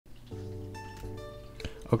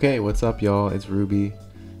Okay, what's up, y'all? It's Ruby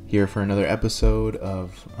here for another episode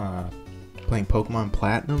of playing Pokemon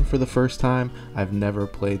Platinum for the first time. I've never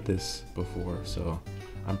played this before, so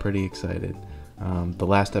I'm pretty excited. The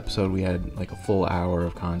last episode we had like a full hour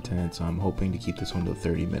of content, so I'm hoping to keep this one to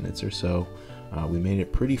 30 minutes or so. We made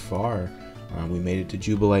it pretty far. We made it to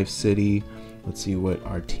Jubilife City. Let's see what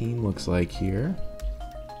our team looks like here.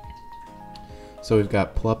 So we've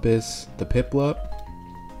got Pluppus, the Piplup.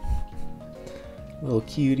 Little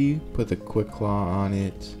cutie, put the Quick Claw on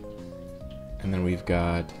it. And then we've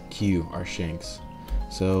got Q, our Shanks.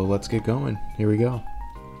 So let's get going. Here we go.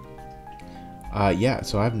 Yeah,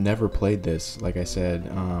 so I've never played this, like I said.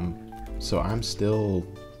 So I'm still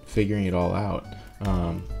figuring it all out.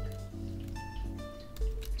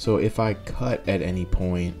 So if I cut at any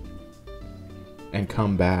point and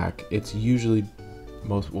come back, it's usually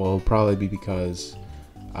it'll probably be because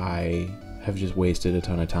I have just wasted a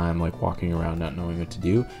ton of time like walking around not knowing what to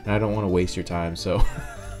do, and I don't want to waste your time, so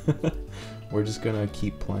we're just gonna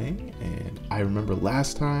keep playing. And I remember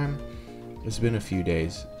last time, it's been a few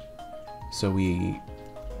days, so we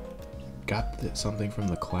got something from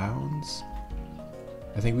the clowns.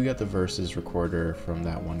 I think we got the versus recorder from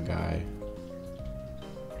that one guy.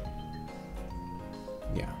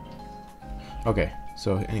 Yeah. Okay,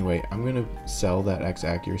 so anyway, I'm gonna sell that X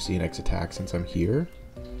accuracy and X attack since I'm here.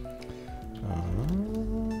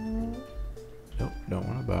 Nope, don't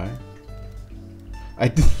want to buy.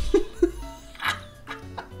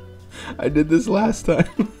 I did this last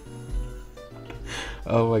time.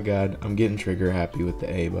 Oh my god, I'm getting trigger happy with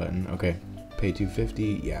the A button. Okay, pay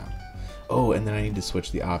 250, yeah. Oh, and then I need to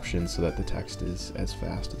switch the options so that the text is as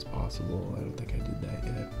fast as possible. I don't think I did that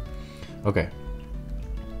yet. Okay.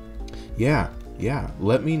 Yeah.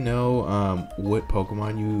 Let me know what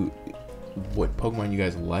Pokemon you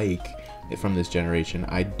guys like from this generation.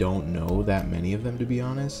 I don't know that many of them, to be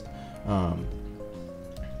honest.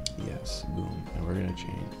 Yes, boom, and we're gonna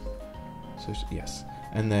change. So yes,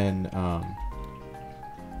 and then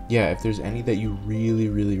yeah, if there's any that you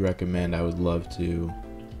really recommend, I would love to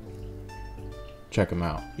check them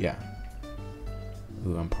out. Yeah.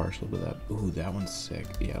 Ooh, I'm partial to that. Ooh, that one's sick.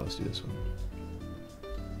 Yeah, let's do this one.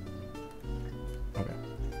 Okay.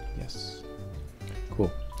 Yes. Cool.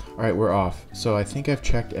 Alright, we're off. So I think I've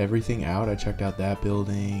checked everything out. I checked out that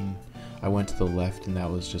building. I went to the left and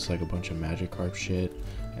that was just like a bunch of Magikarp shit.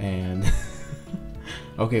 And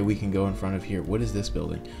okay, we can go in front of here. What is this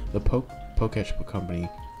building? The Poketch Company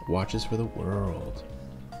watches for the world.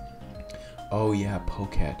 Oh yeah,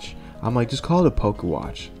 Poketch. I'm like, just call it a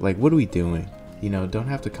Pokewatch. Like, what are we doing? You know, don't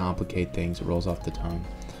have to complicate things. It rolls off the tongue.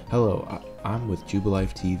 Hello, I'm with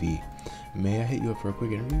Jubilife TV. May I hit you up for a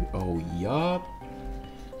quick interview? Oh, yup.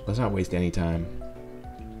 Let's not waste any time.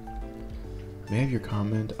 May I have your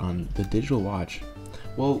comment on the digital watch?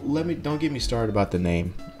 Well, don't get me started about the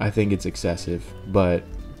name. I think it's excessive, but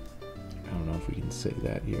I don't know if we can say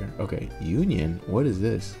that here. Okay, Union? What is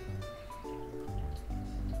this?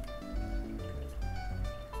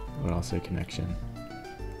 What I'll say connection.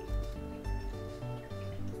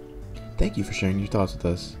 Thank you for sharing your thoughts with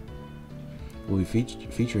us. We'll be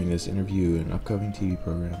featuring this interview in an upcoming TV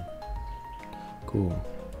program. Cool.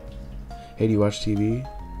 Hey, do you watch TV?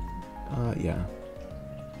 Yeah.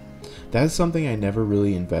 That's something I never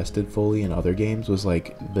really invested fully in other games, was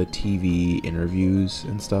like the TV interviews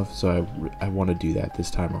and stuff, so I want to do that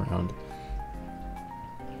this time around.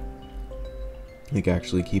 Like,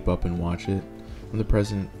 actually keep up and watch it. I'm the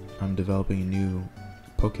president. I'm developing a new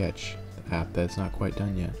Poketch app that's not quite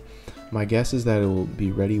done yet. My guess is that it will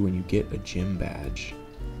be ready when you get a gym badge.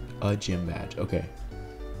 A gym badge, okay.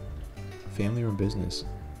 Family run business.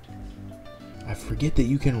 I forget that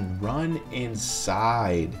you can run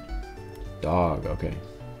inside. Dog, okay.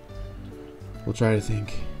 We'll try to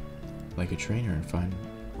think like a trainer and find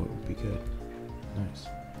what would be good. Nice,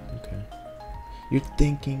 okay. You're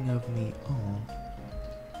thinking of me, oh.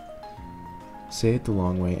 Say it the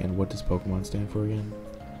long way, and what does Pokemon stand for again?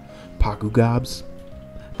 Pakugabs?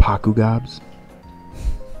 Pakugabs?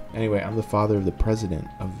 Anyway, I'm the father of the president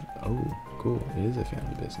of... Oh, cool. It is a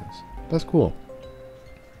family business. That's cool.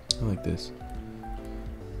 I like this.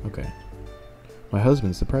 Okay. My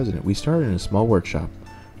husband's the president. We started in a small workshop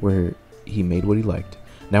where he made what he liked.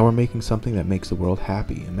 Now we're making something that makes the world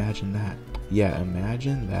happy. Imagine that. Yeah,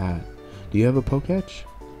 imagine that. Do you have a Poketch?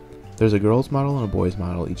 There's a girl's model and a boy's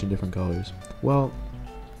model, each in different colors. Well...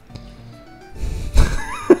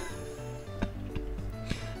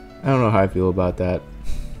 I don't know how I feel about that,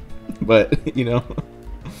 but you know,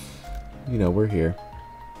 we're here.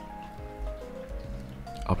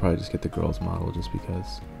 I'll probably just get the girls model just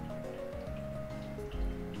because.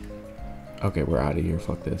 Okay, we're out of here.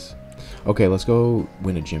 Fuck this. Okay, let's go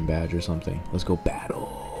win a gym badge or something. Let's go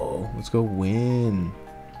battle. Let's go win.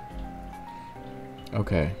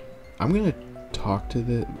 Okay. I'm gonna talk to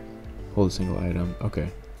the... Hold a single item. Okay.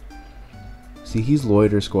 See, he's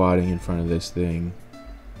loiter squatting in front of this thing.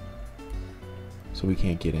 So we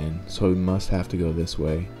can't get in. So we must have to go this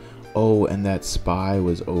way. Oh, and that spy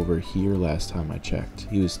was over here last time I checked.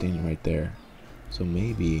 He was standing right there. So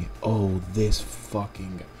maybe... Oh, this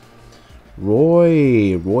fucking guy.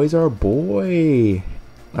 Roy's our boy.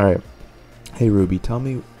 Alright. Hey, Ruby, tell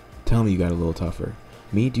me you got a little tougher.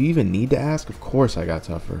 Me? Do you even need to ask? Of course I got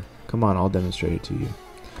tougher. Come on, I'll demonstrate it to you.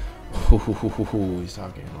 He's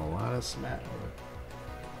talking a lot of smack.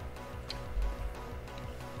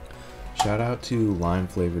 Shout out to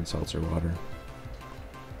lime-flavored seltzer water.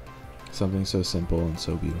 Something so simple and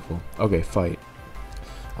so beautiful. Okay, fight.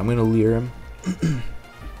 I'm gonna leer him.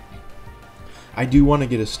 I do want to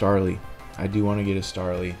get a Starly.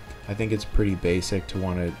 I think it's pretty basic to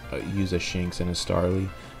want to use a Shinx and a Starly,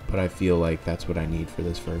 but I feel like that's what I need for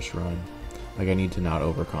this first run. Like, I need to not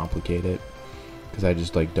overcomplicate it, because I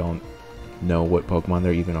just, like, don't know what Pokemon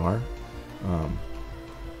there even are.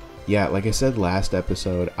 Yeah, like I said last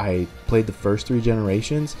episode, I played the first 3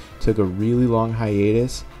 generations, took a really long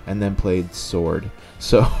hiatus, and then played Sword.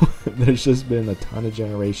 So, there's just been a ton of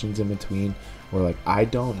generations in between where, like, I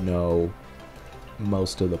don't know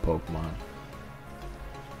most of the Pokemon.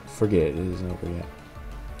 Forget it isn't over yet.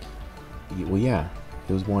 Well, yeah,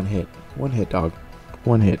 it was one hit. One hit, dog.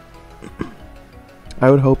 One hit.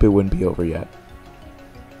 I would hope it wouldn't be over yet.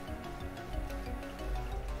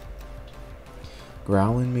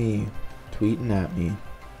 Growling me, tweeting at me,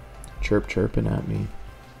 chirping at me.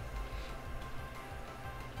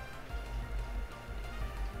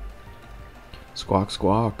 Squawk,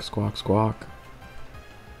 squawk, squawk, squawk.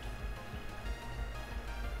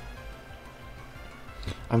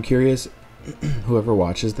 I'm curious, whoever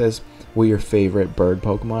watches this, what your favorite bird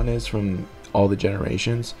Pokemon is from all the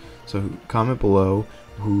generations. So comment below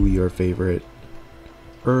who your favorite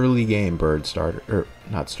early game bird starter, or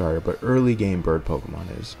not starter, but early game bird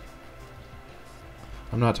Pokemon is.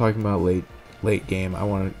 I'm not talking about late game. I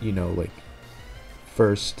want to, you know, like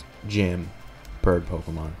first gym bird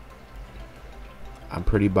Pokemon. I'm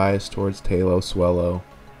pretty biased towards Tailo, Swellow.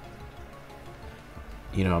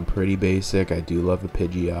 You know, I'm pretty basic. I do love the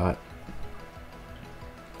Pidgeot.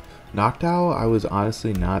 Noctowl, I was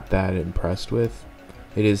honestly not that impressed with.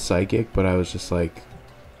 It is psychic, but I was just like,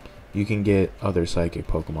 you can get other psychic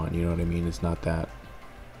Pokemon, you know what I mean? It's not that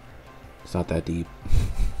deep.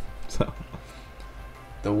 So,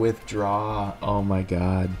 the withdraw, oh my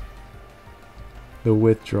god. The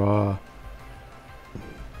withdraw.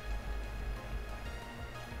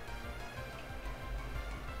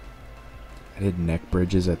 I did neck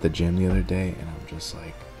bridges at the gym the other day, and I'm just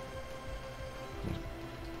like,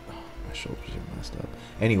 oh, my shoulders are messed up.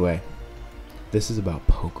 Anyway, this is about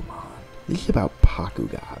Pokemon. This is about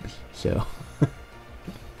Pakugabi. So,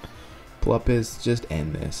 Pluppis, just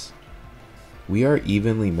end this. We are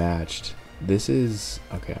evenly matched. This is,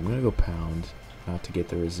 okay, I'm gonna go pound, not to get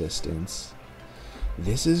the resistance.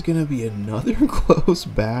 This is gonna be another close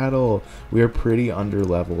battle. We are pretty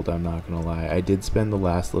under-leveled, I'm not gonna lie. I did spend the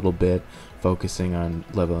last little bit focusing on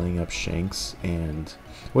leveling up Shinx, and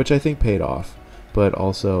which I think paid off, but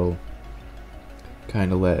also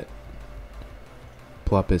kind of let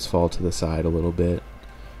Pluppis fall to the side a little bit.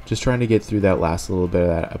 Just trying to get through that last little bit of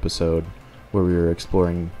that episode where we were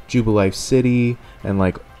exploring Jubilife City and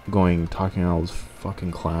like talking to all those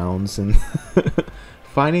fucking clowns and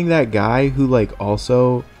finding that guy who like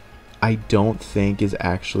also I don't think is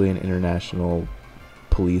actually an international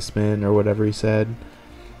policeman or whatever he said.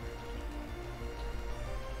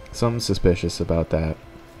 Something suspicious about that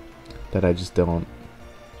I just don't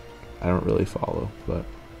really follow, but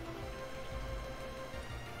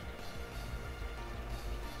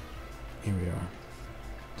here we are.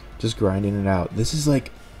 Just grinding it out. This is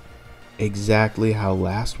like exactly how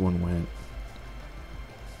last one went.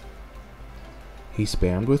 He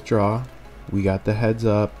spammed withdraw. We got the heads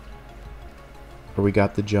up. Or we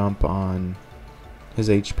got the jump on his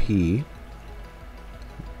HP.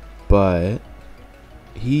 But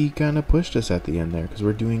he kind of pushed us at the end there because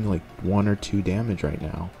we're doing like 1 or 2 damage right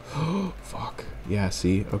now. Fuck. Yeah,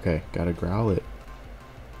 see? Okay, gotta growl it.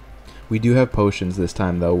 We do have potions this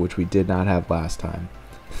time though, which we did not have last time.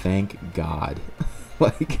 Thank God.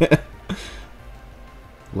 Like,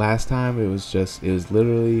 last time it was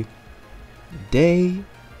literally day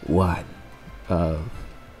 1 of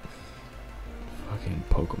fucking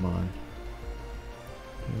Pokemon.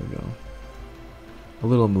 Here we go. A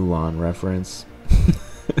little Mulan reference.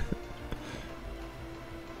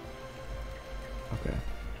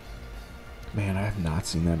 not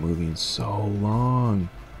seen that movie in so long.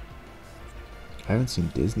 I haven't seen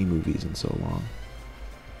Disney movies in so long.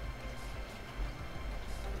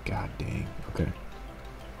 God dang. Okay.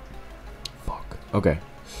 Fuck. Okay.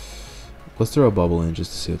 Let's throw a bubble in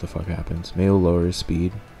just to see what the fuck happens. Maybe it'll lower his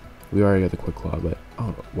speed. We already got the quick claw, but...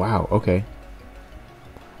 Oh, wow. Okay.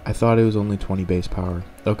 I thought it was only 20 base power.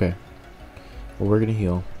 Okay. Well, we're gonna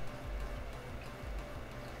heal.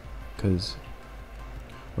 Because...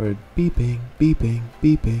 we're beeping, beeping,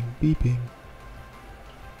 beeping, beeping.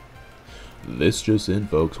 This just in,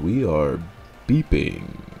 folks. We are beeping.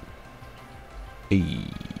 Hey.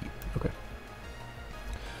 Okay.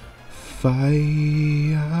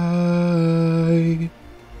 Fire.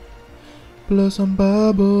 Blow some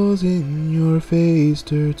bubbles in your face,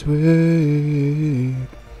 Turtwig.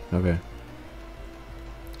 Okay.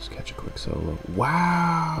 Let's catch a quick solo.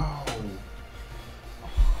 Wow. Oh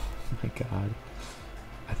my god.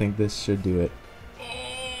 I think this should do it.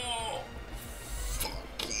 Oh,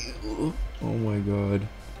 fuck you. Oh my god.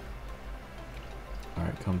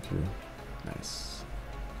 Alright, come through. Nice.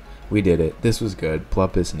 We did it. This was good.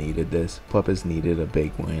 Pluppus needed this. Pluppus needed a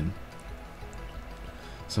big win.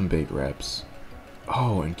 Some big reps.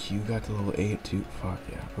 Oh, and Q got to level 8 too. Fuck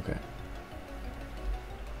yeah. Okay.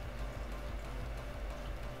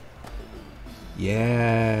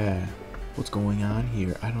 Yeah. What's going on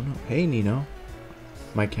here? I don't know. Hey, Nino.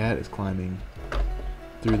 My cat is climbing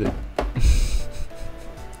through the...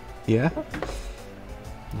 Yeah?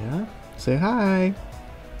 Yeah? Say hi.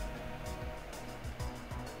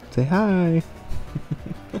 Say hi.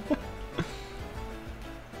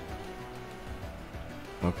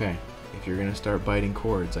 Okay. If you're gonna start biting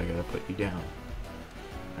cords, I gotta put you down.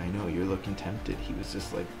 I know, you're looking tempted. He was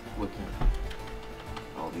just like looking at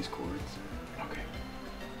all these cords. Okay.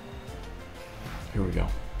 Here we go.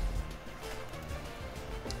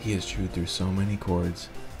 He has chewed through so many cords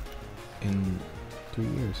in 3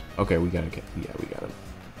 years. Okay, we gotta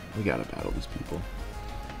battle these people.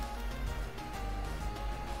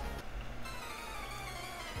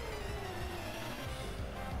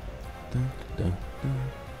 Dun, dun,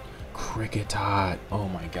 dun. Kricketot. Oh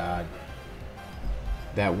my god.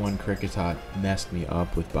 That one Kricketot messed me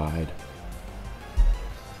up with Bide.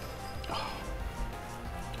 Oh.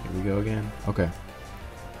 Here we go again. Okay.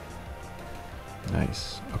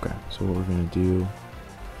 Nice. Okay, so what we're gonna do,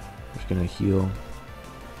 we're just gonna heal.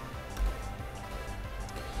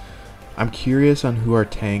 I'm curious on who our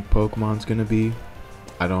tank Pokemon's gonna be.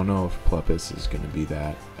 I don't know if Pluppus is gonna be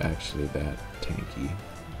that tanky.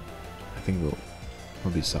 I think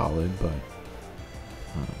it'll be solid, but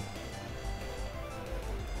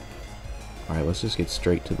alright, let's just get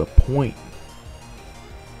straight to the point.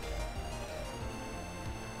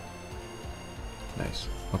 Nice.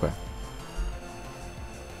 Okay.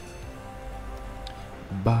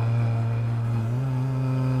 But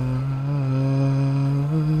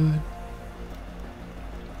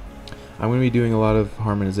I'm going to be doing a lot of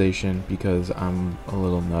harmonization because I'm a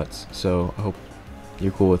little nuts, so I hope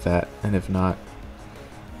you're cool with that, and if not,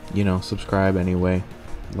 you know, subscribe anyway,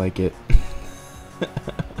 like it,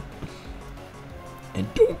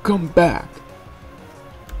 and don't come back.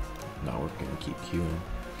 No, we're going to keep queuing.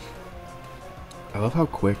 I love how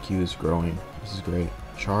quick Q is growing. This is great.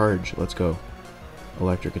 Charge, let's go.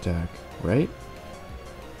 Electric attack, right?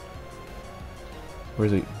 Where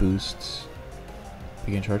is it? Boosts.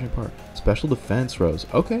 Begin charging part. Special defense rose.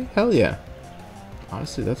 Okay, hell yeah.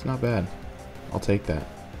 Honestly, that's not bad. I'll take that.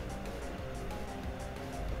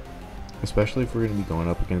 Especially if we're going to be going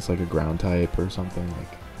up against like a ground type or something.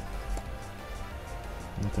 Like,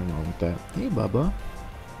 nothing wrong with that. Hey, Bubba.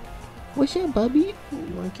 What's up, Bubby?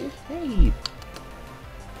 You want to kiss? Hey.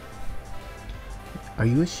 Are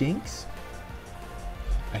you a Shinx?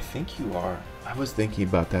 I think you are. I was thinking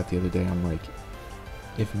about that the other day. I'm like,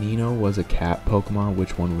 if Nino was a cat Pokemon,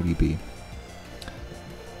 which one would he be?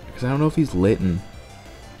 Because I don't know if he's Litten.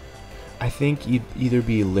 I think he'd either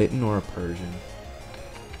be Litten or a Persian.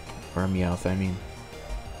 Or a Meowth, I mean.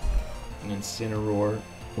 An Incineroar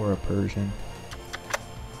or a Persian.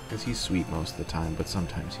 Because he's sweet most of the time, but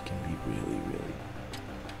sometimes he can be really, really...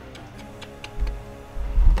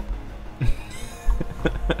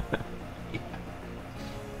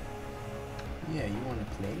 Yeah, you want to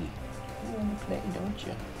play. You want to play, don't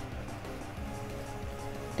you?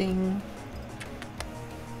 Ding.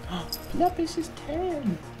 Pluppus is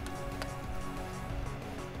 10.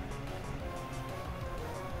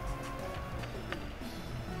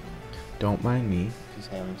 Don't mind me. Just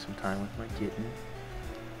having some time with my kitten.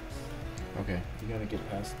 Okay, you gotta get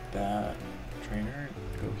past that. Trainer,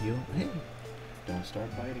 go heal. Hey, don't start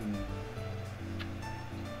biting me.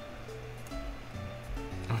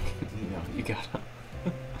 You know, you gotta.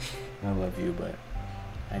 I love you, but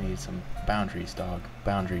I need some boundaries, dog.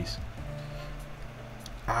 Boundaries.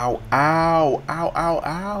 Ow, ow, ow, ow,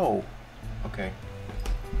 ow. Okay.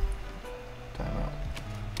 Time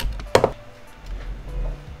out.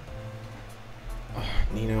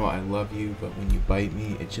 Nino, I love you, but when you bite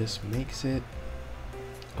me, it just makes it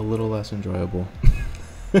a little less enjoyable.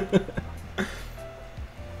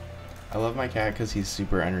 I love my cat because he's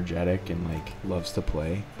super energetic and like loves to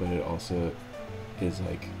play, but it also is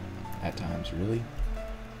like at times really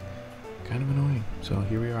kind of annoying. So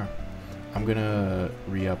here we are. I'm gonna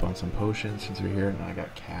re-up on some potions since we're here, and I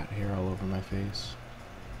got cat hair all over my face.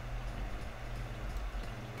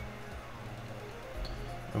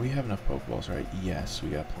 And we have enough Pokeballs, right? Yes, we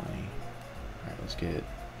got plenty. Alright, let's get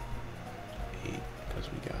 8 because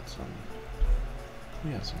we got some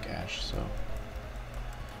cash, so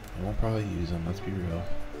and we'll probably use them. Let's be real.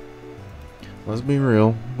 Let's be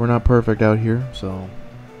real. We're not perfect out here, so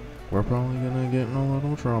we're probably gonna get in a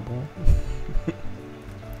little trouble.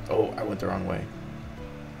 Oh, I went the wrong way.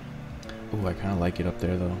 Oh, I kind of like it up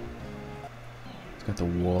there though. It's got the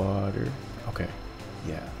water. Okay.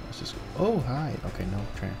 Yeah. Let's just. Oh, hi. Okay, no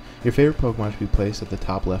train. Your favorite Pokemon should be placed at the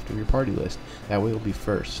top left of your party list. That way, you'll be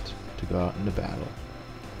first to go out into battle.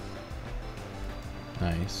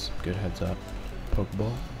 Nice. Good heads up.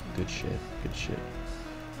 Pokeball. Good shit. Good shit.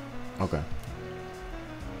 Okay.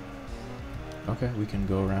 Okay, we can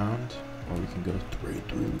go around, or we can go straight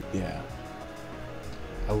through. Yeah.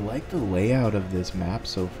 I like the layout of this map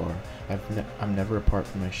so far. I'm never apart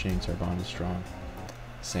from my Shinx. Our bond is strong.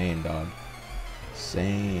 Same, dog.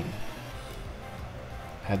 Same.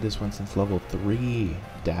 Had this one since level 3.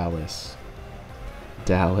 Dallas.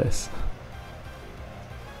 Dallas.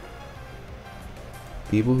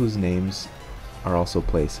 People whose names are also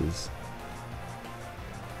places.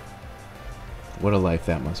 What a life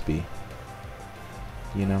that must be.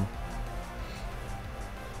 You know?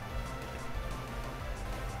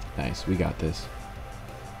 Nice, we got this.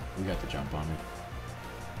 We got the jump on it.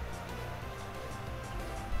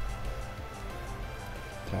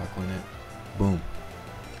 Tackling it. Boom.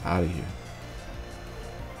 Out of here.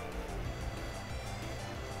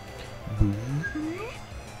 Boom.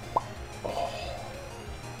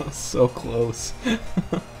 Oh, so close.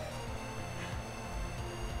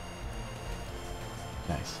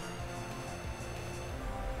 Nice.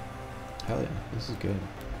 Hell yeah, this is good.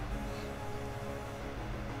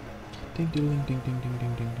 Ding ding ding ding ding ding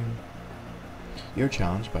ding ding ding. You're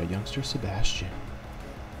challenged by youngster Sebastian.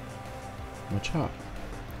 Machop.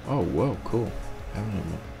 Oh, whoa, cool. Having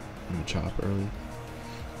a Machop early.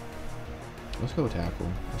 Let's go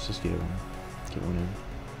tackle. Let's just get one in.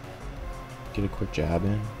 Get a quick jab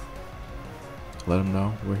in. Let them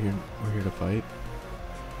know we're here to fight.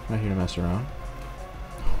 We're not here to mess around.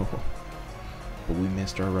 Oh, but we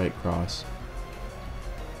missed our right cross.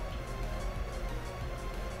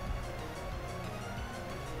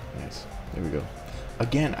 Nice. There we go.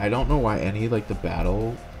 Again, I don't know why any like the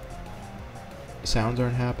battle sounds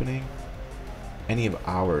aren't happening. Any of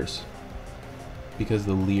ours. Because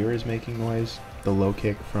the Leer is making noise. The low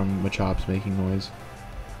kick from Machop's making noise.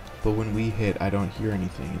 But when we hit, I don't hear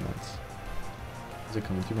anything, and that's... Is it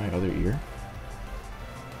coming through my other ear?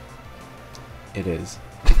 It is.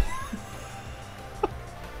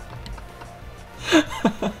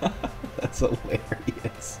 That's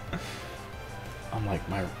hilarious. I'm like,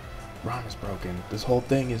 my ROM is broken. This whole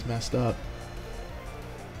thing is messed up.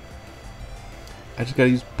 I just gotta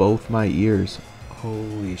use both my ears.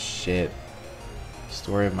 Holy shit.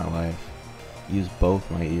 Story of my life. Use both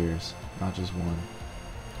my ears, not just one.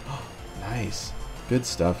 Nice. Good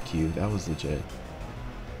stuff, Q. That was legit.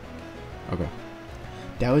 Okay.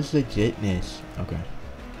 That was legitness. Okay.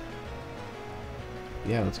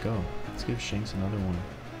 Yeah, let's go. Let's give Shinx another one.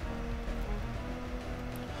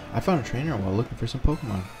 I found a trainer while looking for some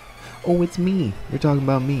Pokemon. Oh, it's me. You're talking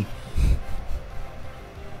about me.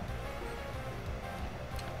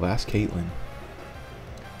 Last Caitlyn.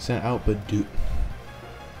 Sent out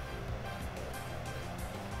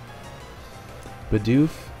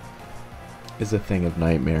Bidoof is a thing of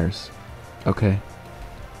nightmares. Okay.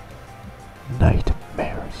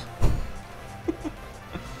 Nightmares.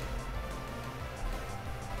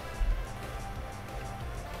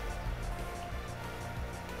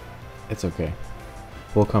 It's okay.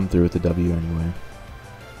 We'll come through with the W anyway.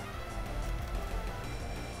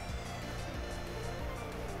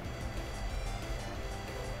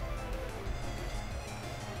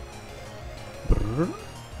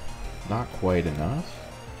 Not quite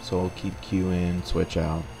enough, so I'll keep Q in, switch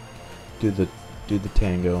out, do the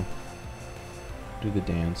tango, do the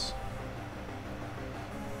dance.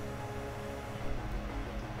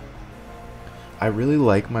 I really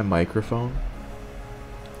like my microphone.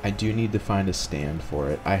 I do need to find a stand for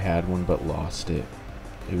it. I had one but lost it.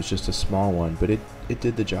 It was just a small one, but it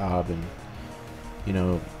did the job, and you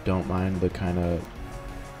know, don't mind the kind of,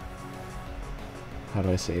 how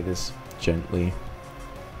do I say this gently,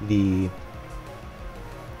 the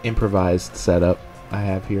improvised setup I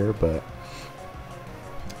have here, but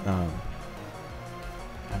I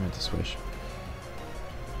meant to switch.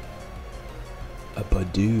 A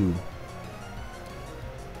Badoo.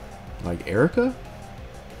 Like Erica?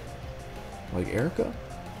 Like Erica?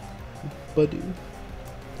 Badoo? Is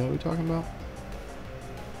that what we're talking about?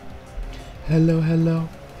 Hello, hello,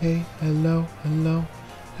 hey, hello, hello,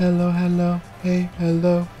 hello, hello, hey,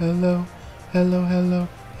 hello, hello, hello, hello,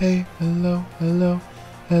 hey, hello, hello,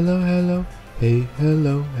 hello, hello, hey,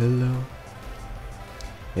 hello, hello.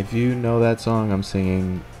 If you know that song I'm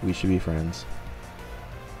singing, we should be friends.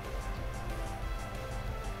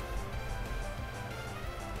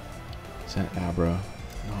 Sent Abra.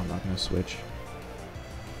 No, I'm not gonna switch.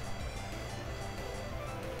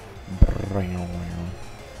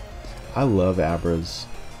 I love Abra's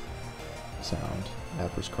sound.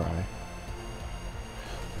 Abra's cry.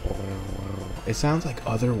 It sounds like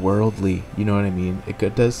otherworldly. You know what I mean? It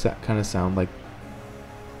does kind of sound like.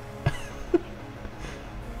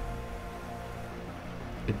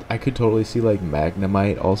 I could totally see like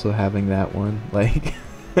Magnemite also having that one. Like.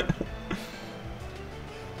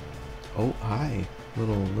 Oh, hi.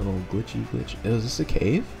 Little glitchy glitch. Is this a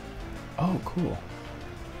cave? Oh, cool.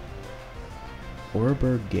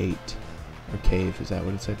 Oreburg Gate. Or cave. Is that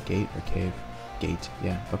what it said? Gate or cave? Gate.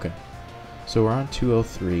 Yeah, okay. So we're on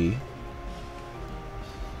 203.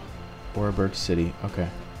 Oreburg City. Okay.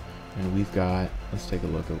 And we've got... Let's take a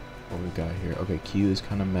look at what we've got here. Okay, Q is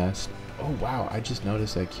kind of messed. Oh, wow. I just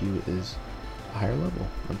noticed that Q is a higher level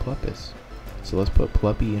than Pluppis. So let's put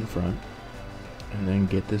Pluppy in front. And then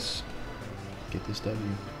get this W.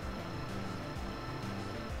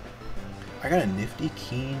 I got a nifty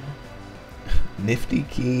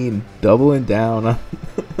keen doubling down on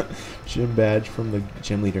gym badge from the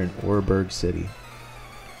gym leader in Oreburg City.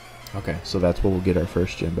 Okay, so that's what we'll get our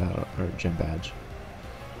first gym badge.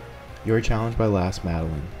 You were challenged by Last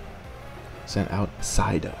Madeline. Sent out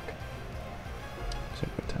Psyduck. Check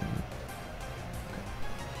what time.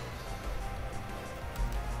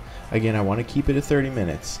 Okay. Again, I want to keep it at 30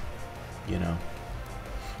 minutes. You know,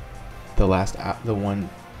 that last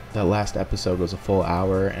episode was a full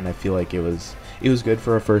hour, and I feel like it was good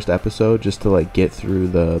for a first episode just to like get through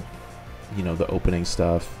the, you know, the opening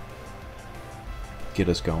stuff, get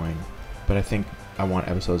us going. But I think I want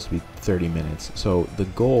episodes to be 30 minutes. So the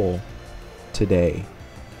goal today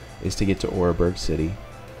is to get to Oreburg City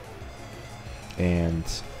and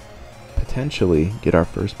potentially get our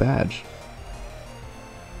first badge.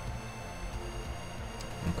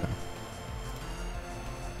 Okay.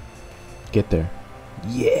 Get there.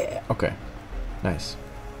 Yeah. Okay. Nice.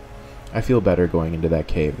 I feel better going into that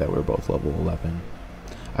cave that we're both level 11.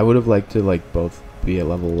 I would have liked to like both be at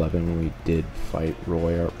level 11 when we did fight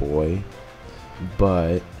Roy, our boy.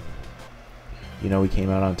 But, you know, we came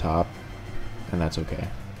out on top, and that's okay.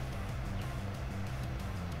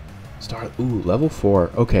 Ooh, level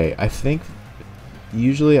 4. Okay, I think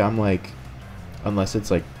usually I'm like, unless it's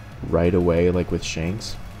like right away, like with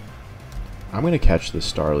Shanks, I'm going to catch the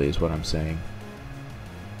Starly is what I'm saying.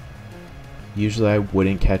 Usually I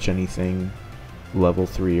wouldn't catch anything level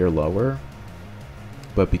 3 or lower,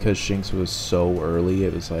 but because Shanks was so early,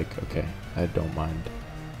 it was like, okay, I don't mind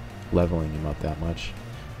leveling him up that much.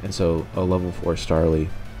 And so a level 4 Starly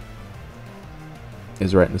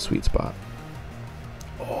is right in the sweet spot.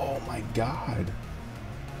 Oh my god.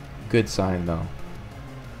 Good sign though.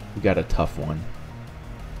 We got a tough one.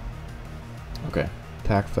 Okay,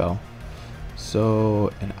 attack fell.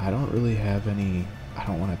 So, and I don't really have any, I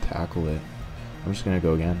don't want to tackle it. I'm just going to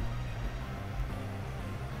go again.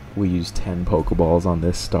 We used 10 Pokeballs on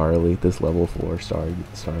this Starly, this level 4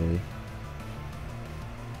 Starly.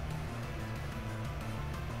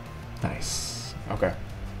 Nice. Okay.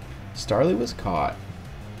 Starly was caught.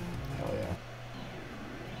 Hell yeah.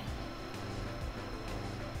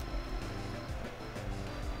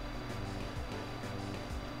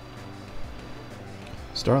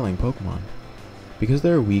 Starling Pokemon. Because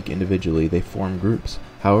they are weak individually, they form groups.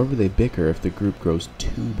 However, they bicker if the group grows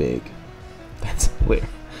too big. That's clear.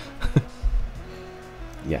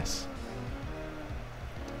 Yes.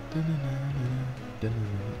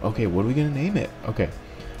 Okay, what are we gonna name it? Okay.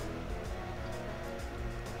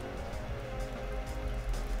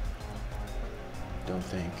 Don't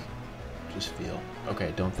think, just feel.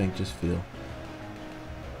 Okay, don't think, just feel.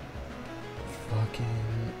 Fucking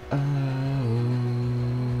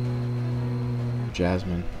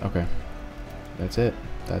Jasmine. Okay. That's it.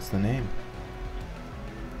 That's the name.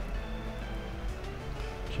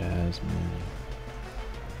 Jasmine.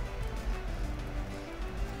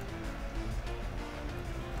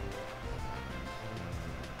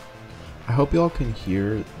 I hope y'all can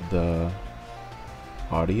hear the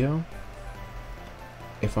audio.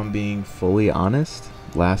 If I'm being fully honest,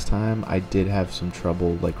 last time I did have some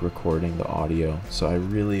trouble like recording the audio, so I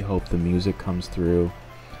really hope the music comes through.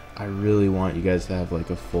 I really want you guys to have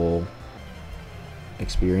like a full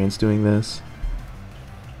experience doing this,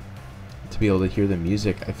 to be able to hear the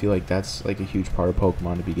music. I feel like that's like a huge part of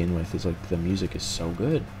Pokemon to begin with, is like the music is so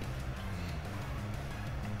good.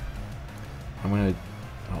 I'm gonna,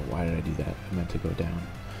 oh, why did I do that? I meant to go down.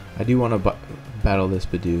 I do want to battle this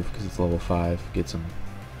Bidoof because it's level 5. Get some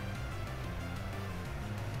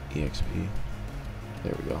EXP.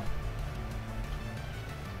 There we go.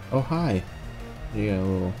 Oh, hi. You got a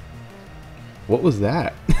little... What was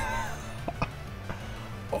that?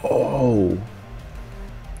 Oh.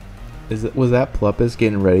 Was that Pluppus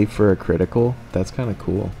getting ready for a critical? That's kind of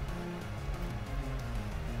cool.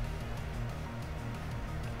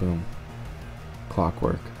 Boom.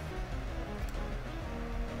 Clockwork.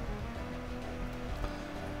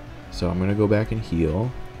 So I'm gonna go back and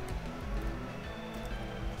heal.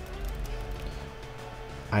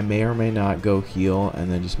 I may or may not go heal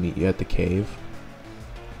and then just meet you at the cave.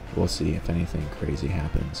 We'll see if anything crazy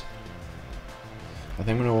happens. I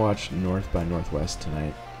think I'm gonna watch North by Northwest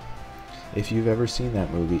tonight. If you've ever seen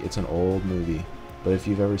that movie, it's an old movie, but if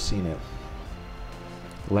you've ever seen it,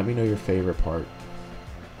 let me know your favorite part.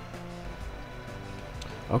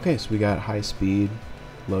 Okay, so we got high speed,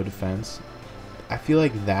 low defense. I feel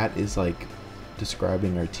like that is like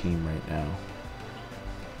describing our team right now.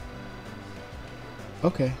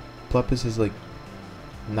 Okay, Pluppus is like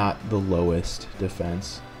not the lowest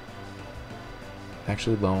defense.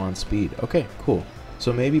 Actually low on speed. Okay, cool.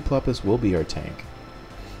 So maybe Pluppus will be our tank.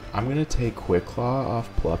 I'm gonna take Quick Claw off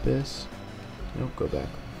Pluppus. Nope, go back.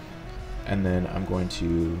 And then I'm going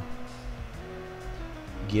to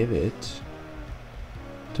give it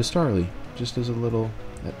to Starly, just as a little,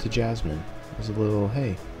 to Jasmine, as a little,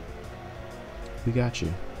 hey, we got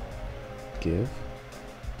you. Give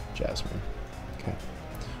Jasmine. Okay.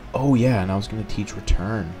 Oh yeah, and I was gonna teach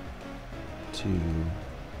Return to...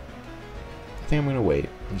 I think I'm gonna wait.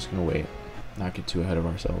 I'm just gonna wait. Not get too ahead of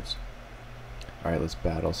ourselves. Alright, let's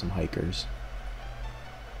battle some hikers.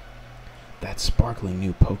 That sparkling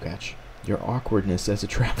new Pokach. Your awkwardness as a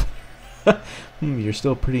traveler. You're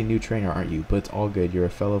still a pretty new trainer, aren't you? But it's all good. You're a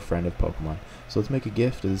fellow friend of Pokemon. So let's make a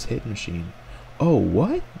gift of this hit machine. Oh,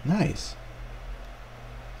 what? Nice.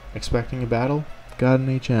 Expecting a battle? Got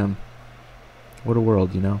an HM. What a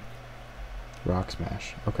world, you know? Rock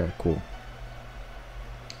Smash. Okay, cool.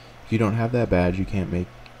 If you don't have that badge, you can't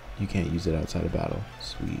use it outside of battle.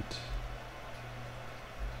 Sweet.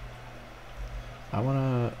 I want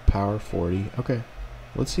to power 40. Okay.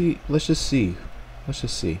 Let's see. Let's just see. Let's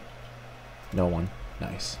just see. No one.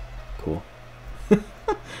 Nice. Cool.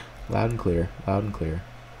 Loud and clear. Loud and clear.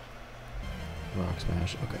 Rock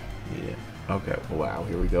Smash. Okay. Need it. Okay. Wow.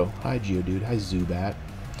 Here we go. Hi, Geodude. Hi, Zubat.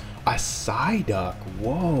 A Psyduck.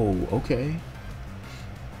 Whoa. Okay.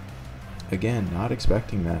 Again, not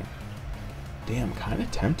expecting that. Damn, kind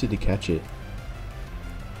of tempted to catch it.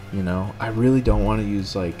 You know, I really don't want to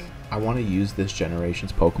use, like, I want to use this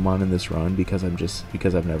generation's Pokemon in this run because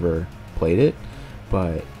I've never played it,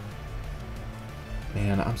 but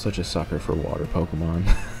man, I'm such a sucker for water Pokemon.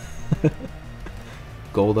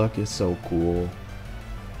 Golduck is so cool.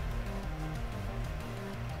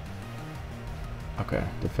 Okay,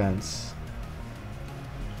 defense.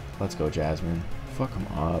 Let's go, Jasmine. Fuck him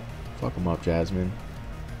up. Fuck him up, Jasmine.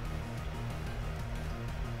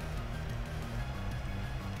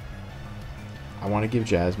 I want to give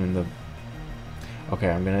Jasmine the... Okay,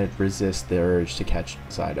 I'm going to resist the urge to catch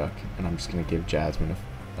Psyduck, and I'm just going to give Jasmine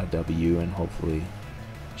a W, and hopefully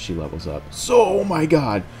she levels up. So, oh my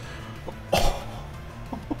god!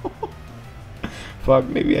 Fuck,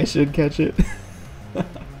 maybe I should catch it. We'll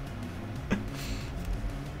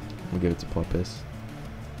give it to Pluppus.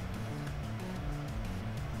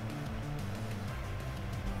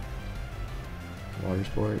 Water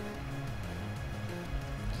Sport.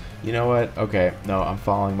 You know what? Okay, no, I'm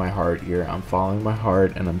following my heart here. I'm following my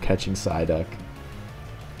heart, and I'm catching Psyduck.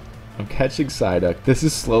 I'm catching Psyduck. This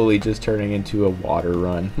is slowly just turning into a water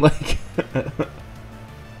run. Like,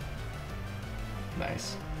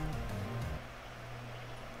 nice.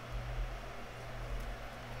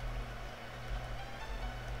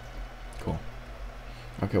 Cool.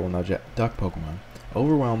 Okay. Okay, well now duck Pokemon.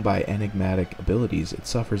 Overwhelmed by enigmatic abilities, it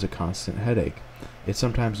suffers a constant headache. It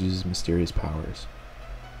sometimes uses mysterious powers.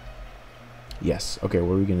 Yes. Okay,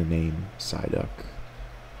 what are we gonna name Psyduck?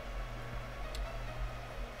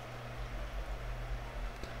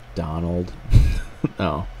 Donald.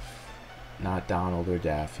 No. Not Donald or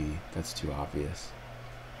Daffy. That's too obvious.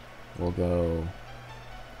 We'll go...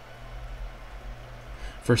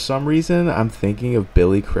 For some reason, I'm thinking of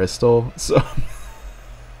Billy Crystal, so...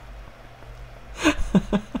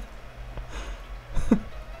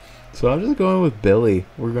 So I'm just going with Billy.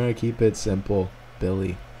 We're going to keep it simple.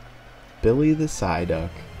 Billy. Billy the Psyduck.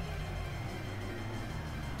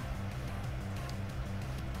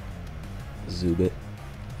 Zubit.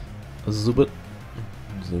 Zubit.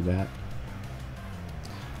 Zubat.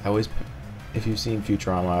 I always... If you've seen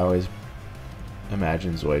Futurama, I always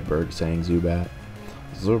imagine Zoidberg saying Zubat.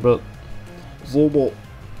 Zubat. Zubit.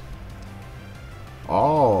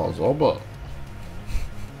 Oh, Zubat.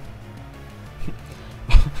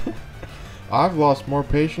 I've lost more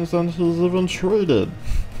patience than he's even treated.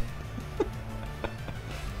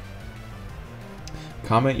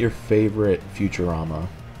 Comment your favorite Futurama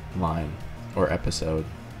line or episode.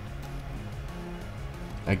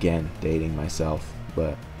 Again, dating myself,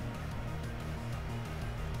 but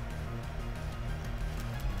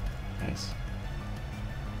nice.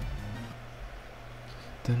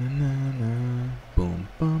 Da-na-na-na. Boom,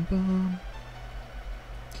 bum, bum.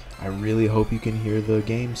 I really hope you can hear the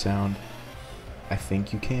game sound. I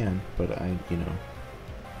think you can, but you know.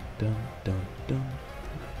 Dun, dun, dun.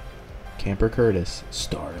 Camper Curtis.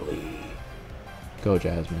 Starly. Go,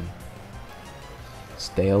 Jasmine.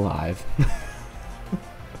 Stay alive.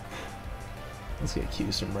 Let's get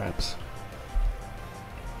Q some reps.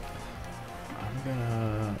 I'm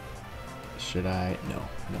gonna... Should I? No.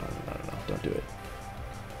 No. Don't do it.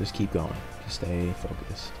 Just keep going. Just stay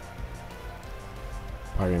focused.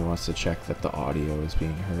 Part of me wants to check that the audio is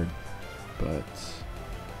being heard. But,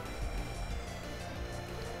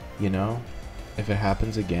 you know, if it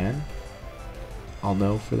happens again, I'll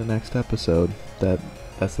know for the next episode that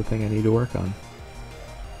that's the thing I need to work on.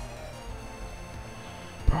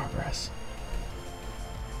 Progress.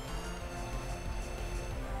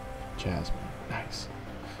 Jasmine, nice.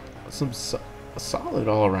 Some solid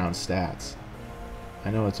all-around stats. I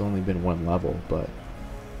know it's only been one level, but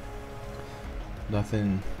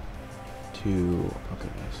nothing too... Okay,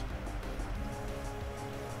 nice.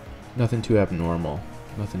 Nothing too abnormal.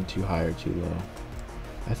 Nothing too high or too low.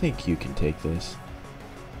 I think you can take this.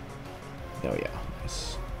 Oh yeah,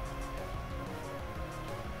 nice.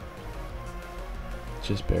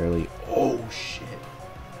 Just barely. Oh shit.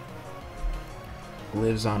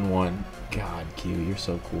 Lives on one. God, Q, you're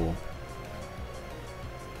so cool.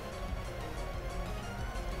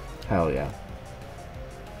 Hell yeah.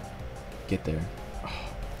 Get there.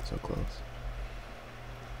 Oh, so close.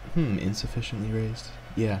 Insufficiently raised.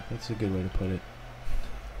 Yeah, that's a good way to put it.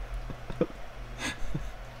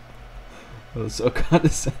 That was so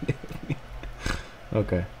condescending of me.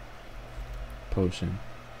 Okay. Potion.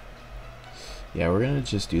 Yeah, we're gonna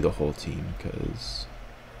just do the whole team, because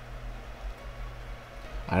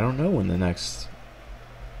I don't know when the next...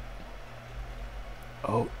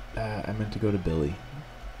 Oh, I meant to go to Billy.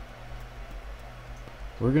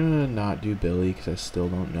 We're gonna not do Billy, because I still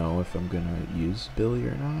don't know if I'm gonna use Billy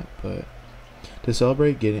or not, but... To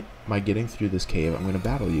celebrate getting through this cave, I'm gonna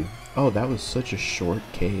battle you. Oh, that was such a short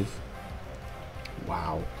cave.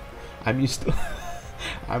 Wow. I'm used to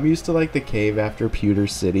I'm used to like the cave after Pewter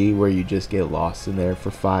City where you just get lost in there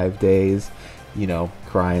for 5 days, you know,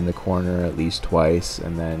 cry in the corner at least twice,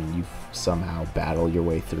 and then you somehow battle your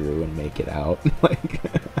way through and make it out. Like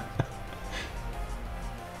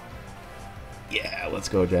yeah, let's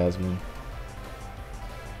go, Jasmine.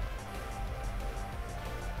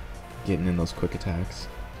 Getting in those quick attacks.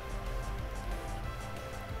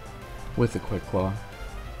 With a quick claw.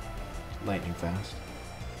 Lightning fast.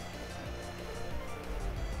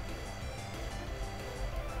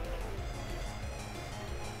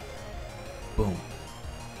 Boom.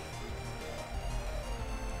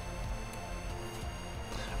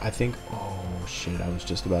 I think, oh shit, I was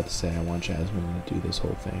just about to say I want Jasmine to do this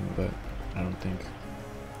whole thing, but I don't think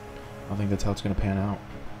that's how it's gonna pan out.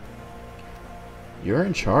 You're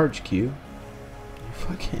in charge, Q.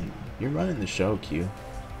 You're running the show, Q.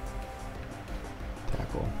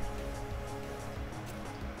 Tackle.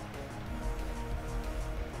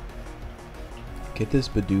 Get this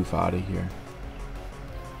Bidoof out of here.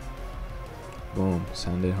 Boom,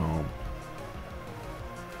 send it home.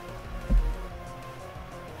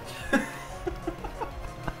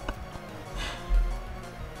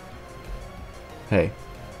 Hey,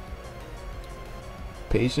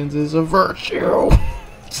 Patience is a virtue.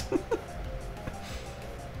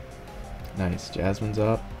 Nice. Jasmine's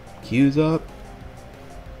up. Q's up.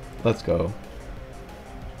 Let's go.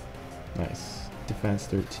 Nice. Defense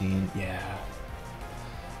 13. Yeah.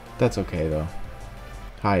 That's okay, though.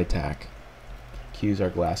 High attack. Q's our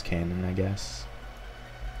glass cannon, I guess.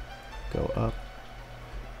 Go up.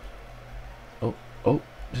 Oh, oh.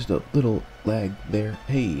 Just a little lag there.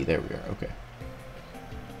 Hey, there we are. Okay.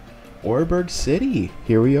 Oreburgh City.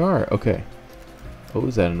 Here we are. Okay. Oh,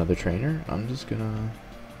 is that another trainer? I'm just gonna...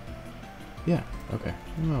 Yeah, okay.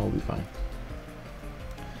 No, we'll be fine.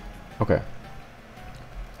 Okay.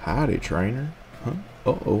 Howdy, trainer. Huh?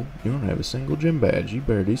 Uh-oh. You don't have a single gym badge. You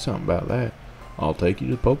better do something about that. I'll take you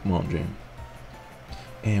to the Pokemon gym.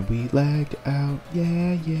 And we lagged out.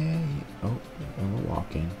 Yeah, yeah. Oh, and we're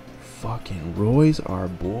walking. Fucking Roy's our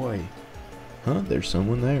boy. Huh? There's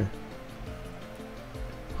someone there.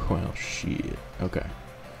 Well, shit. Okay.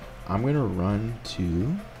 I'm gonna run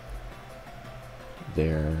to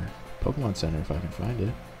their Pokemon Center if I can find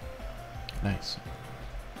it. Nice.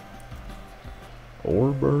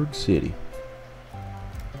 Oreburgh City.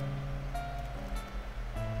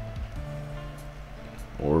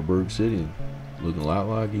 Oreburgh City. Looking a lot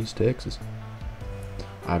like East Texas.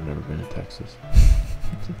 I've never been to Texas.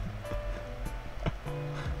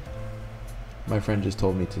 My friend just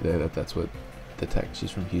told me today that that's what the she's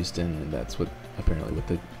from Houston, and that's what apparently what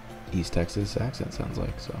the East Texas accent sounds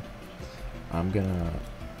like. So I'm gonna...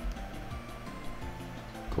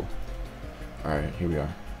 Cool. Alright, here we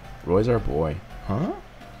are. Roy's our boy. Huh?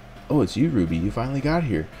 Oh, it's you, Ruby. You finally got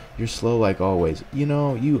here. You're slow like always. You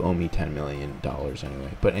know, you owe me $10 million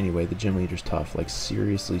anyway. But anyway, the gym leader's tough. Like,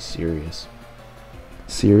 seriously serious.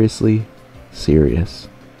 Seriously serious.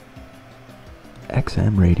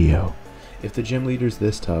 XM radio. If the gym leader's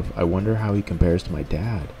this tough, I wonder how he compares to my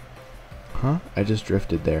dad. Huh? I just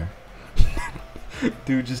drifted there.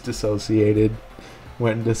 Dude just dissociated.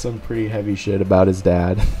 Went into some pretty heavy shit about his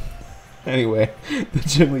dad. Anyway, the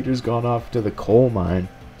gym leader's gone off to the coal mine.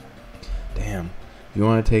 Damn. If you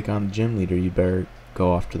want to take on the gym leader, you better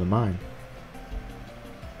go off to the mine.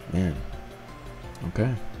 Man.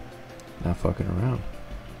 Okay. Not fucking around.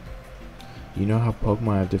 You know how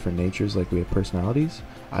Pokemon have different natures like we have personalities?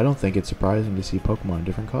 I don't think it's surprising to see Pokemon in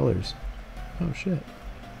different colors. Oh shit.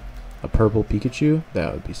 A purple Pikachu?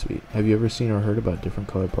 That would be sweet. Have you ever seen or heard about different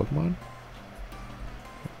colored Pokemon?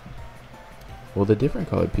 Well, the different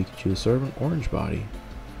colored Pikachu is sort of an orange body.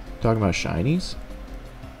 Talking about shinies?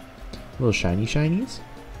 Little shiny shinies?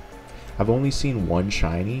 I've only seen one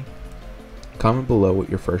shiny. Comment below what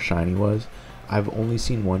your first shiny was. I've only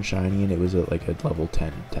seen one shiny, and it was like a level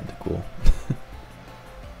 10 Tentacool.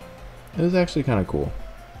 It was actually kind of cool.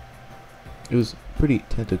 It was pretty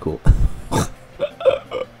Tentacool.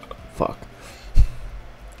 Fuck.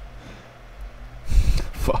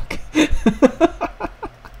 Fuck.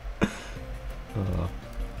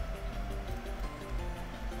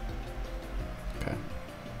 Okay.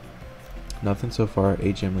 Nothing so far.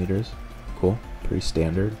 8 gym leaders. Cool. Pretty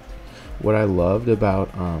standard. What I loved about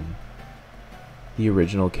the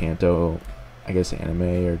original Kanto, I guess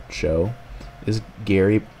anime or show, is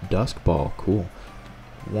Gary Duskball. Cool.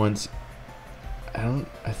 Once, I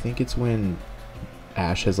think it's when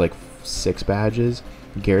Ash has like 6 badges,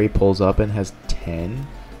 Gary pulls up and has 10,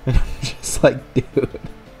 and I'm just like, dude,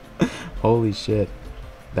 holy shit,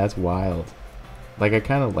 that's wild. Like, I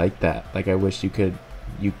kind of like that. Like, I wish you could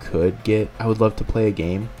get, I would love to play a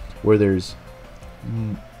game where there's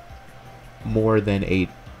more than 8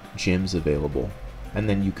 gyms available, and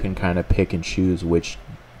then you can kind of pick and choose which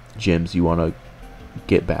gyms you want to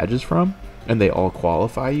get badges from, and they all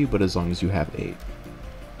qualify you, but as long as you have 8.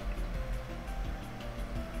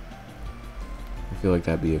 I feel like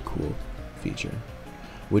that'd be a cool feature.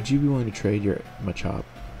 Would you be willing to trade your Machop?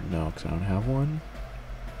 No, because I don't have one,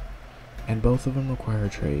 and both of them require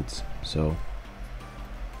trades, so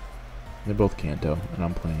they're both Kanto, and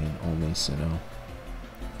I'm playing only Sinnoh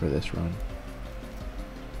for this run.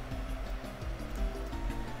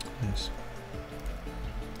 Nice.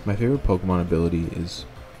 My favorite Pokemon ability is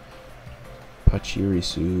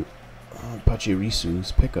Pachirisu's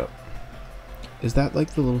pickup. Is that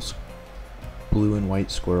like the little blue and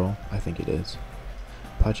white squirrel? I think it is.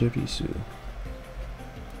 Pachirisu.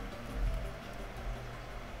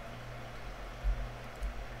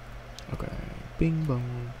 Okay. Bing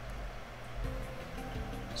bong.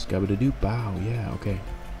 Scabba-da-doop bow. Yeah, okay.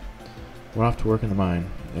 We're off to work in the mine.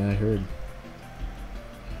 Yeah, I heard.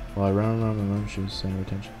 While I ran around my room, she was saying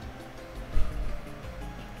attention.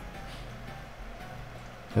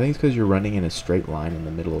 I think it's because you're running in a straight line in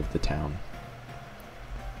the middle of the town.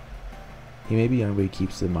 He may be young, but he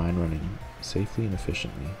keeps the mine running safely and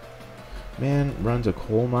efficiently. Man runs a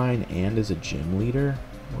coal mine and is a gym leader?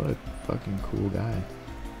 What a fucking cool guy.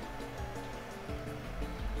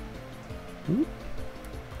 Ooh.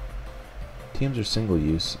 TMs are single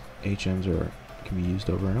use. HMs can be used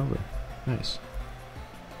over and over. Nice.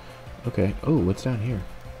 Okay. Oh, what's down here?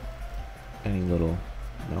 Any little...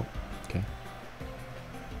 Nope. Okay.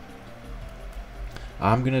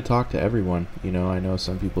 I'm gonna talk to everyone. You know, I know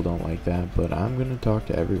some people don't like that, but I'm gonna talk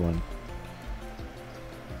to everyone.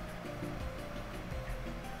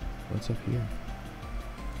 What's up here?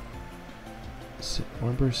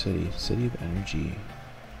 Warrenburg City. City of Energy.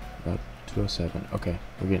 Route 207. Okay,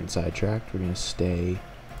 we're getting sidetracked. We're gonna stay...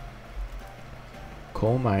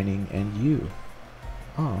 Coal mining and you.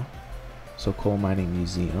 Oh. So coal mining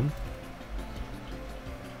museum.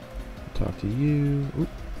 Talk to you. Oop.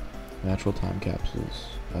 Natural time capsules.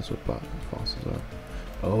 That's what bottom fossils are.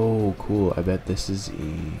 Oh, cool. I bet this is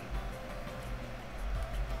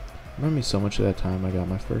Remember me so much of that time I got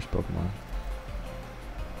my first Pokemon.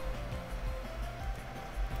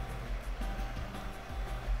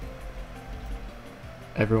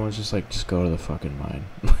 Everyone's just like, just go to the fucking mine.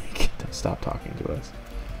 Like, stop talking to us.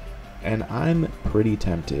 And I'm pretty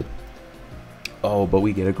tempted. Oh, but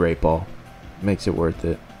we get a Great Ball. Makes it worth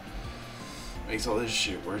it. Makes all this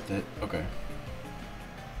shit worth it. Okay.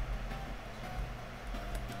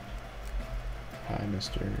 Hi,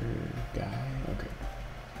 Mr. Guy. Okay.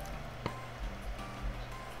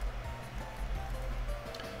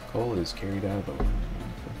 Coal is carried out of the...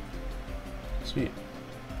 Sweet.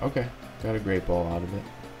 Okay. Got a Great Ball out of it.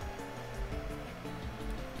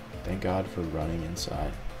 Thank God for running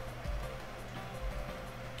inside.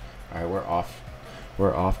 Alright, we're off.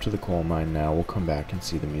 We're off to the coal mine now. We'll come back and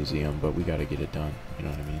see the museum, but we gotta get it done. You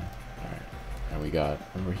know what I mean? Alright.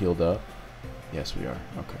 And we're healed up? Yes, we are.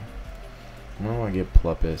 Okay. I want to get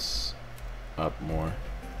Pluppus up more.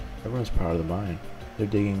 Everyone's proud of the mine. They're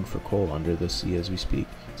digging for coal under the sea as we speak.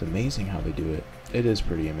 It's amazing how they do it. It is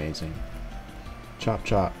pretty amazing. Chop,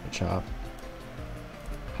 chop, chop.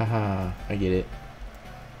 Haha, I get it.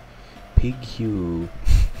 Pig Hue.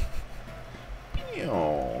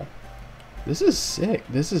 This is sick.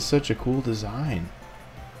 This is such a cool design.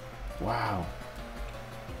 Wow.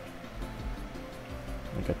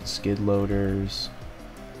 I got the skid loaders.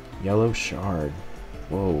 Yellow shard.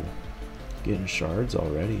 Whoa. Getting shards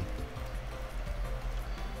already.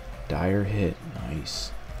 Dire hit.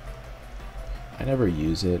 Nice. I never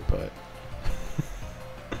use it, but...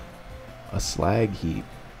 A slag heap.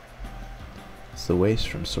 It's the waste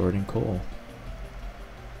from sorting coal.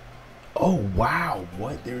 Oh, wow.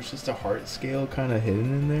 What? There's just a heart scale kind of hidden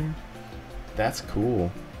in there? That's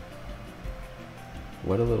cool.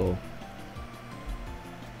 What a little...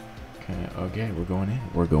 kind of... Okay, we're going in.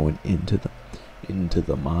 We're going into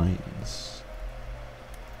the mines.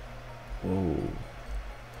 Whoa.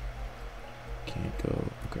 Can't go.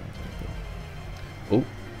 Okay, there we go.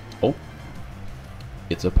 Oh. Oh.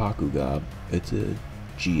 It's a Pakugob. It's a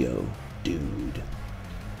Geo dude.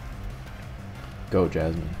 Go,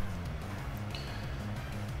 Jasmine.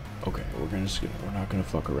 Okay, we're not gonna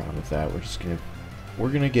fuck around with that.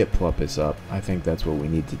 We're gonna get Pluppus up. I think that's what we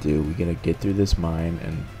need to do. We're gonna get through this mine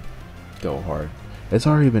and go hard. It's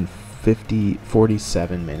already been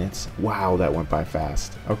 47 minutes. Wow, that went by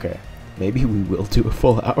fast. Okay, maybe we will do a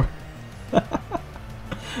full hour.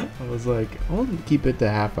 I was like, I'll keep it to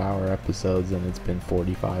half-hour episodes, and it's been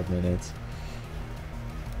 45 minutes.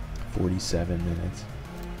 47 minutes.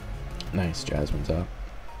 Nice, Jasmine's up.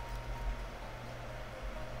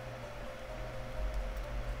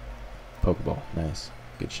 Pokeball, nice.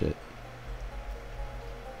 Good shit.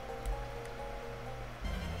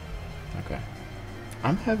 Okay.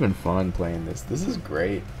 I'm having fun playing this. This is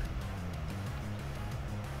great.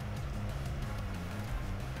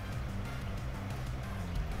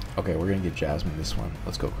 Okay, we're gonna get Jasmine this one.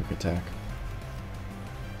 Let's go quick attack.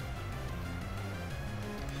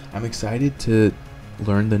 I'm excited to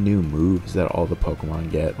learn the new moves that all the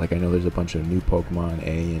Pokemon get. Like, I know there's a bunch of new Pokemon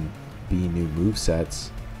A and B new move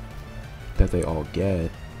sets that they all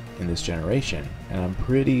get in this generation, and I'm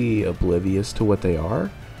pretty oblivious to what they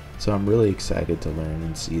are, so I'm really excited to learn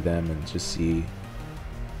and see them and just see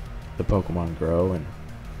the Pokemon grow, and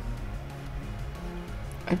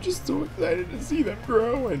I'm just so excited to see them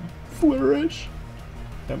grow and flourish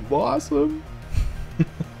and blossom.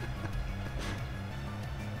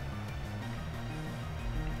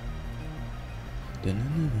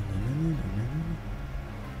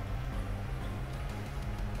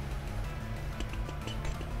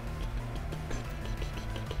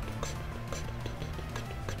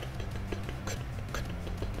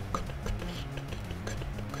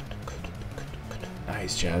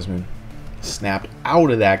 Nice, Jasmine. Snapped out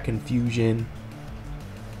of that confusion.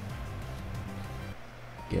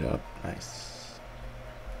 Get up. Nice.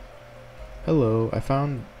 Hello. I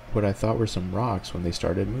found what I thought were some rocks when they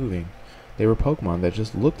started moving. They were Pokemon that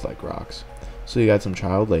just looked like rocks. So you got some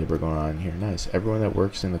child labor going on here. Nice. Everyone that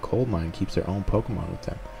works in the coal mine keeps their own Pokemon with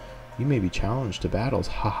them. You may be challenged to battles.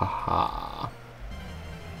 Ha ha ha.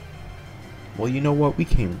 Well, you know what? We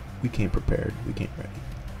came prepared. We came ready.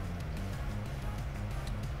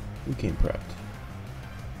 We came prepped.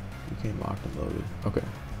 We came locked and loaded. Okay.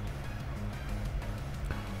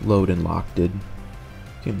 Load and locked it.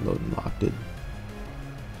 Came load and locked it.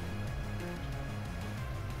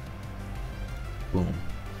 Boom.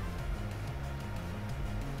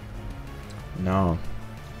 No.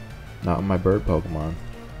 Not with my bird Pokemon.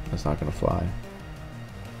 That's not gonna fly.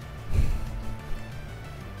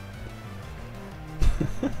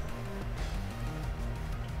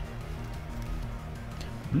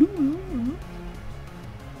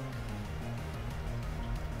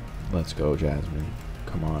 Let's go, Jasmine.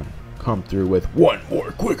 Come on. Come through with one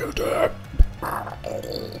more quick attack.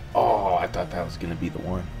 Oh, I thought that was gonna be the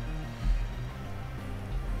one.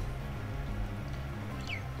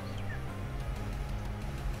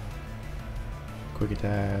 Quick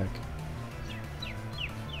attack.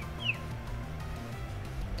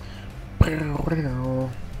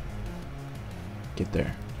 Get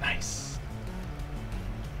there. Nice.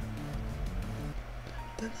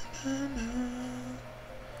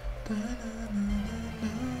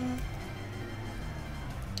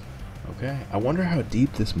 Okay, I wonder how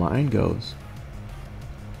deep this mine goes.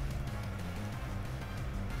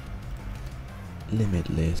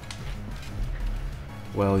 Limitless.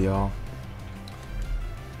 Well, y'all,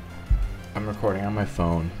 I'm recording on my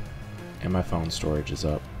phone, and my phone storage is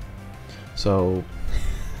up. So,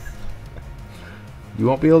 you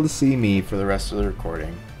won't be able to see me for the rest of the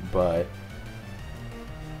recording, but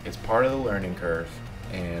it's part of the learning curve,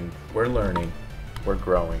 and we're learning, we're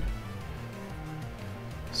growing.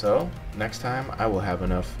 So, next time I will have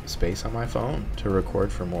enough space on my phone to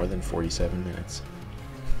record for more than 47 minutes.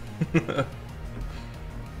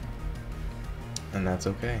 And that's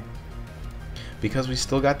okay. Because we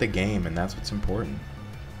still got the game, and that's what's important.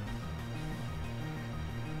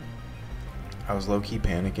 I was low-key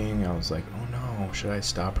panicking. I was like, oh no, should I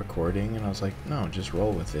stop recording? And I was like, no, just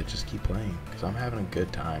roll with it. Just keep playing. Because I'm having a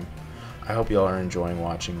good time. I hope y'all are enjoying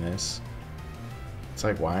watching this. It's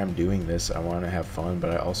like why I'm doing this. I want to have fun,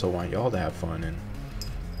 but I also want y'all to have fun. And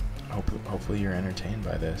hopefully you're entertained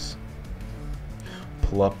by this.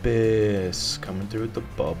 Pluppus coming through with the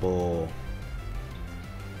bubble.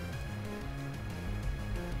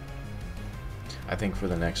 I think for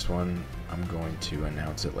the next one, I'm going to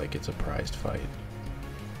announce it like it's a prized fight.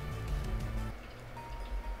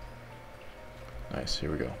 Nice,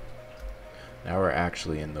 here we go. Now we're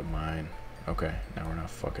actually in the mine. Okay, now we're not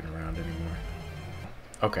fucking around anymore.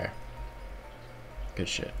 Okay. Good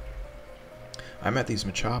shit. I met these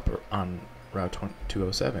Machop on Route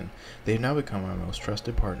 207. They've now become our most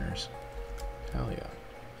trusted partners. Hell yeah.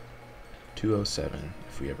 207,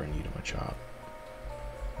 if we ever need a Machop.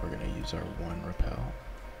 We're gonna use our one repel.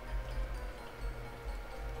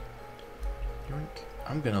 Yoink.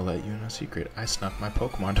 I'm gonna let you in a secret. I snuck my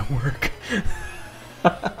Pokemon to work.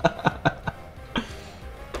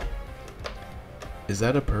 Is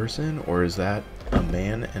that a person, or is that a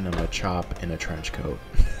man and a Machop in a trench coat?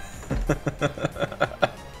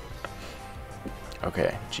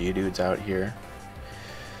 Okay, Geodude's out here.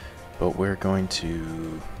 But we're going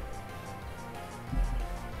to...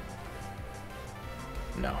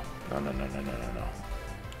 No. No.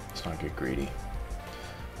 Let's not get greedy.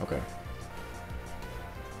 Okay.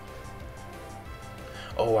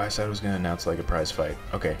 Oh, I said I was going to announce like a prize fight.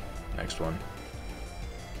 Okay, next one.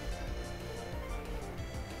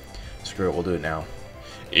 Screw it, we'll do it now.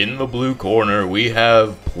 In the blue corner, we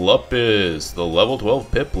have Pluppus, the level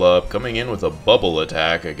 12 Piplup, coming in with a bubble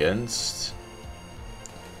attack against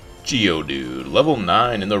Geodude, level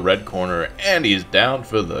 9 in the red corner, and he's down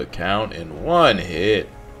for the count in one hit.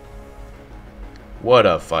 What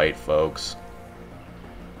a fight, folks.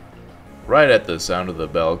 Right at the sound of the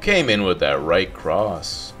bell, came in with that right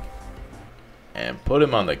cross. And put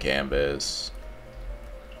him on the canvas.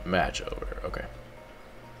 Match over, okay.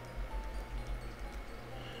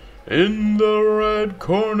 In the red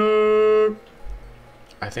corner.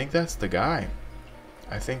 I think that's the guy.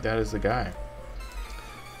 I think that is the guy.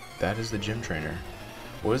 That is the gym trainer.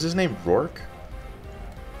 What is his name? Rourke?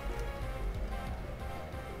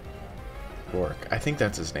 Rourke. I think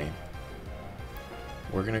that's his name.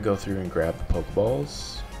 We're gonna go through and grab the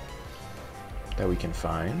Pokeballs that we can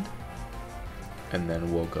find. And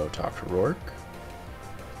then we'll go talk to Rourke.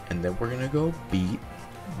 And then we're gonna go beat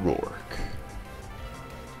Rourke.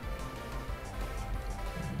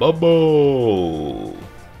 Bubble!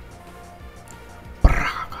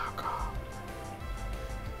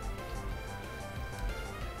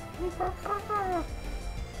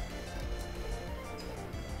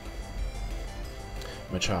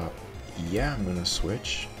 Machop. Yeah, I'm gonna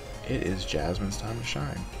switch. It is Jasmine's time to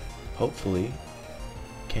shine. Hopefully,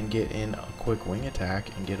 can get in a quick wing attack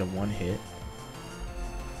and get a one hit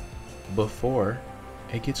before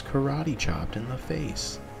it gets karate chopped in the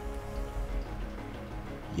face.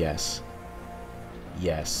 Yes.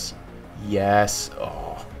 Yes. Yes.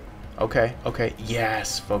 Oh. Okay. Okay.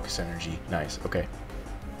 Yes. Focus energy. Nice. Okay.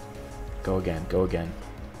 Go again. Go again.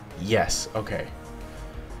 Yes. Okay.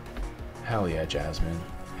 Hell yeah, Jasmine.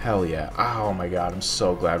 Hell yeah. Oh my god, I'm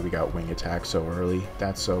so glad we got wing attack so early.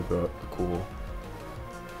 That's so good. Cool.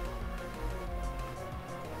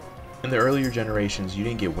 In the earlier generations, you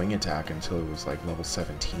didn't get wing attack until it was like level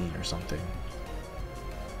 17 or something.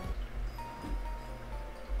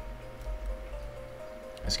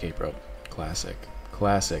 Escape rope. Classic.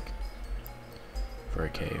 Classic. For a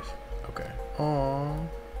cave. Okay. Aww.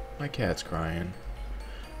 My cat's crying.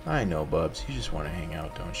 I know, Bubs. You just want to hang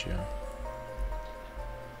out, don't you?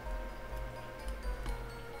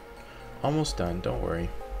 Almost done. Don't worry.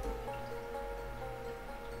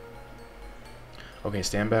 Okay,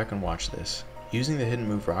 stand back and watch this. Using the hidden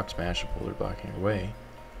move Rock Smash to boulder blocking your way.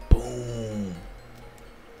 Boom!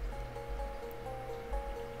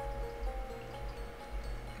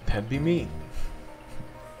 That'd be me.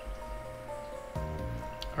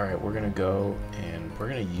 Alright, we're gonna go and we're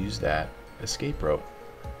gonna use that escape rope.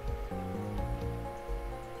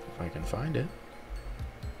 If I can find it.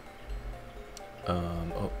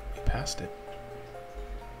 Oh, we passed it.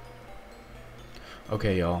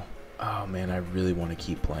 Okay, y'all. Oh man, I really want to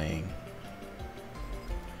keep playing.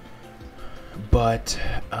 But,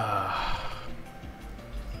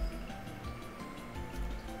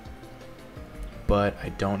 I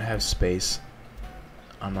don't have space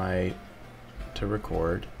on to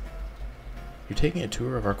record. You're taking a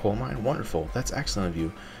tour of our coal mine? Wonderful. That's excellent of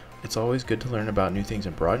you. It's always good to learn about new things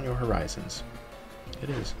and broaden your horizons. It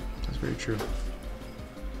is. That's very true.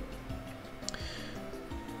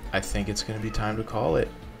 I think it's going to be time to call it.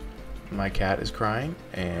 My cat is crying,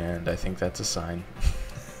 and I think that's a sign.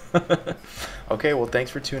 Okay, well,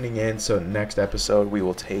 thanks for tuning in. So next episode, we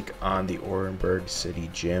will take on the Orenburg City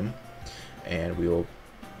Gym, and we will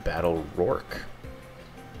battle Rourke.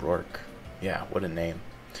 Rourke. Yeah, what a name.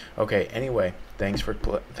 Okay, anyway, thanks for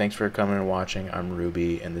coming and watching. I'm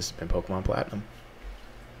Ruby, and this has been Pokemon Platinum.